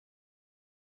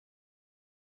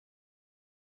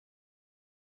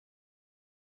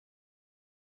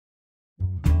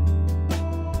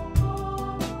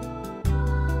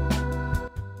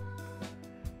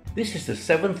This is the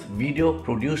 7th video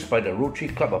produced by the Rotary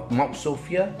Club of Mount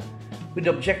Sophia with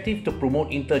the objective to promote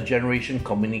intergeneration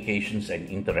communications and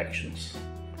interactions.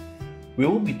 We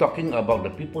will be talking about the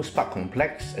People's Park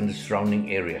Complex and the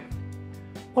surrounding area.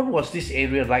 What was this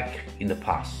area like in the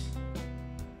past?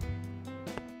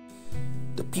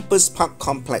 The People's Park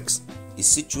Complex is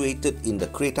situated in the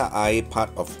Kreta Ayer part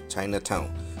of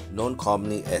Chinatown, known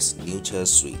commonly as New Cher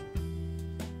Sui.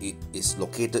 It is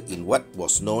located in what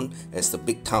was known as the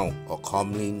Big Town, or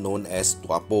commonly known as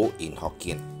Tua Po in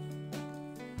Hokkien.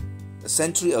 A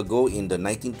century ago in the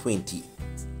 1920s,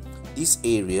 this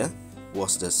area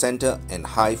was the center and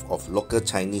hive of local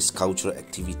Chinese cultural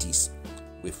activities,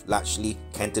 with largely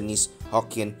Cantonese,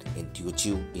 Hokkien and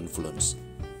Teochew influence.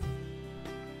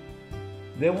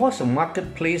 There was a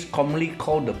marketplace commonly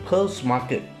called the Pearls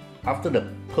Market after the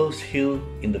Pearls Hill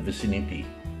in the vicinity.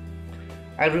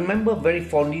 I remember very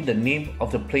fondly the name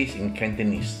of the place in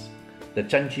Cantonese, the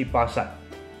Chanchi Pasar.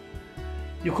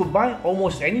 You could buy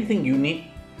almost anything you need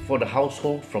for the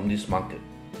household from this market.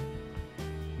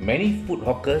 Many food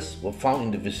hawkers were found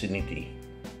in the vicinity.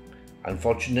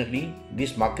 Unfortunately,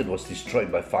 this market was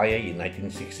destroyed by fire in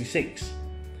 1966.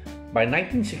 By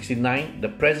 1969, the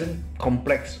present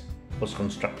complex was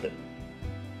constructed.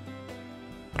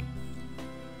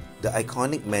 The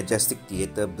iconic Majestic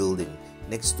Theatre building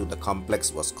next to the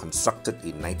complex was constructed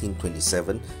in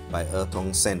 1927 by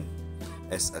Tong Sen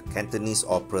as a Cantonese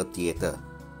opera theatre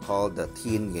called the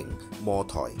Tien Yin Mo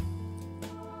Toi.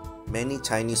 Many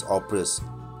Chinese operas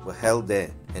were held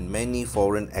there and many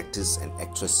foreign actors and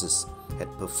actresses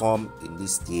had performed in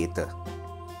this theatre.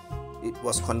 It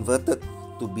was converted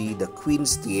to be the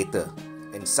Queen's Theatre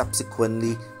and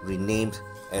subsequently renamed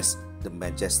as the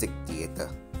Majestic Theatre.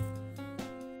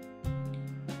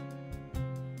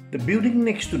 The building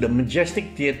next to the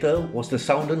Majestic Theatre was the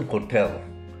Southern Hotel,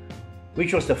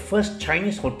 which was the first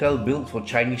Chinese hotel built for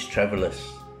Chinese travelers.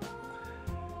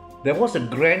 There was a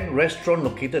grand restaurant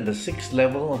located at the 6th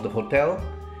level of the hotel,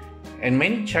 and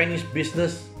many Chinese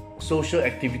business social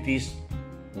activities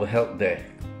were held there.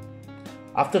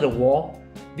 After the war,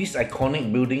 this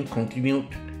iconic building continued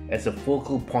as a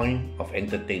focal point of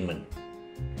entertainment.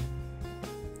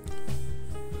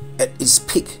 At its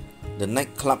peak, the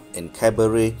nightclub and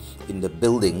cabaret in the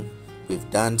building with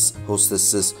dance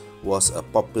hostesses was a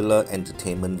popular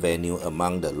entertainment venue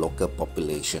among the local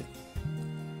population.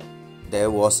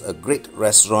 There was a great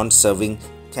restaurant serving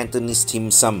Cantonese dim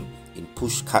sum in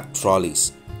push-cart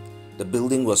trolleys. The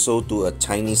building was sold to a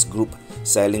Chinese group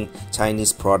selling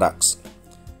Chinese products.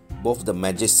 Both the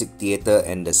Majestic Theatre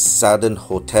and the Southern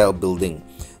Hotel building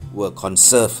were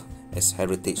conserved as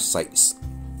heritage sites.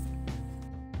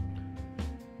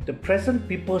 The present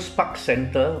People's Park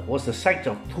Centre was the site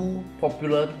of two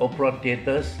popular opera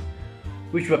theatres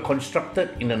which were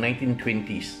constructed in the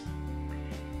 1920s.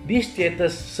 These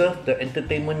theatres served the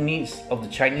entertainment needs of the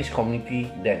Chinese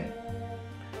community then.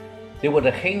 They were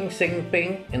the Heng Seng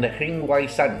Peng and the Heng Wai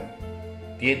San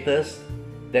theatres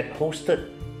that hosted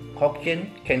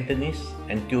Hokkien, Cantonese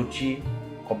and Teochew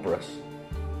operas.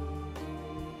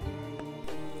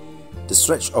 The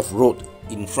stretch of road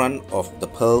in front of the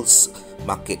Pearls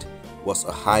Market was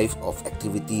a hive of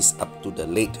activities up to the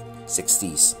late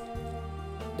 60s.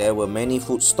 There were many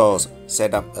food stalls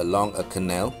set up along a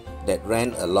canal that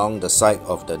ran along the side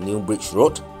of the New Bridge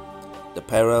Road. The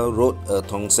parallel road,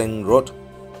 Tong Sen Road,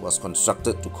 was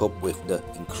constructed to cope with the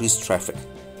increased traffic.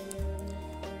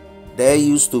 There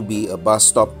used to be a bus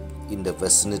stop in the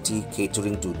vicinity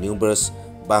catering to numerous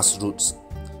bus routes.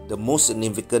 The most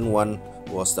significant one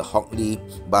was the Hockley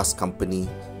Bus Company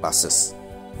buses.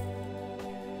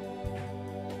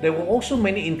 There were also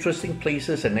many interesting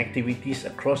places and activities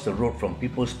across the road from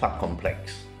People's Park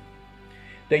Complex.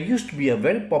 There used to be a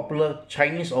very popular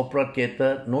Chinese opera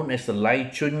theatre known as the Lai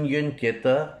Chun Yuen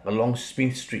Theatre along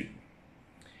Smith Street.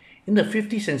 In the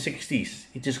 50s and 60s,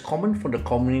 it is common for the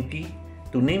community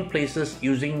to name places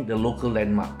using the local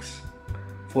landmarks.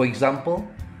 For example,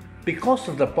 because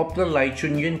of the popular Lai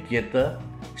Chun Yuen Theatre,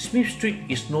 Smith Street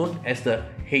is known as the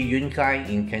Hei Yun Kai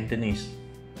in Cantonese.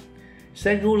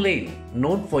 Sago Lane,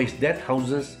 known for its death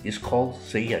houses, is called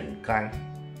Sei Yan Kai.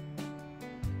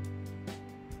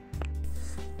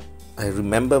 I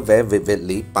remember very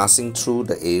vividly passing through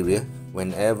the area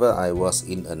whenever I was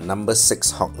in a number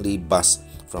 6 Hockley bus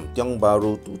from Tiong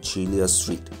Bahru to Chilia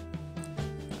Street.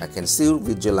 I can still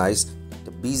visualize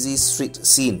the busy street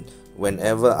scene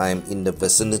whenever I am in the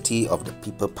vicinity of the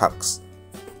People Parks.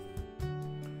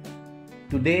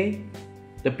 Today,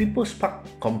 the People's Park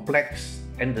Complex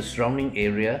and the surrounding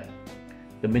area,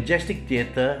 the Majestic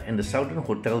Theatre and the Southern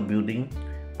Hotel building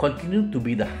continue to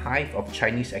be the hive of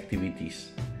Chinese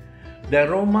activities. The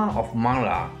aroma of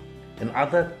mala and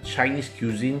other Chinese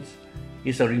cuisines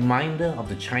is a reminder of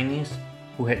the Chinese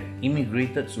who had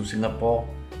immigrated to Singapore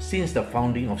since the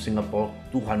founding of Singapore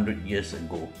 200 years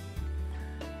ago.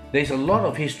 There is a lot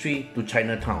of history to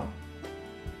Chinatown,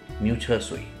 New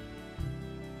Shui.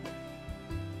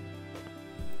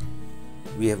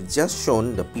 We have just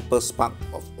shown the People's Park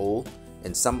of O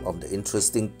and some of the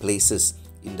interesting places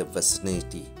in the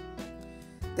vicinity.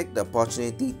 Take the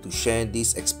opportunity to share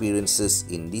these experiences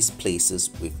in these places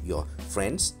with your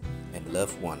friends and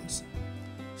loved ones.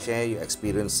 Share your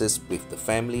experiences with the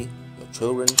family, your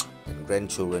children and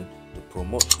grandchildren to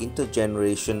promote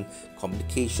intergeneration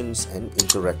communications and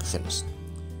interactions.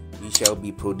 We shall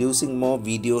be producing more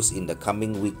videos in the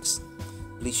coming weeks.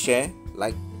 Please share,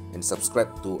 like, and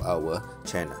subscribe to our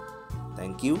channel.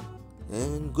 Thank you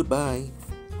and goodbye.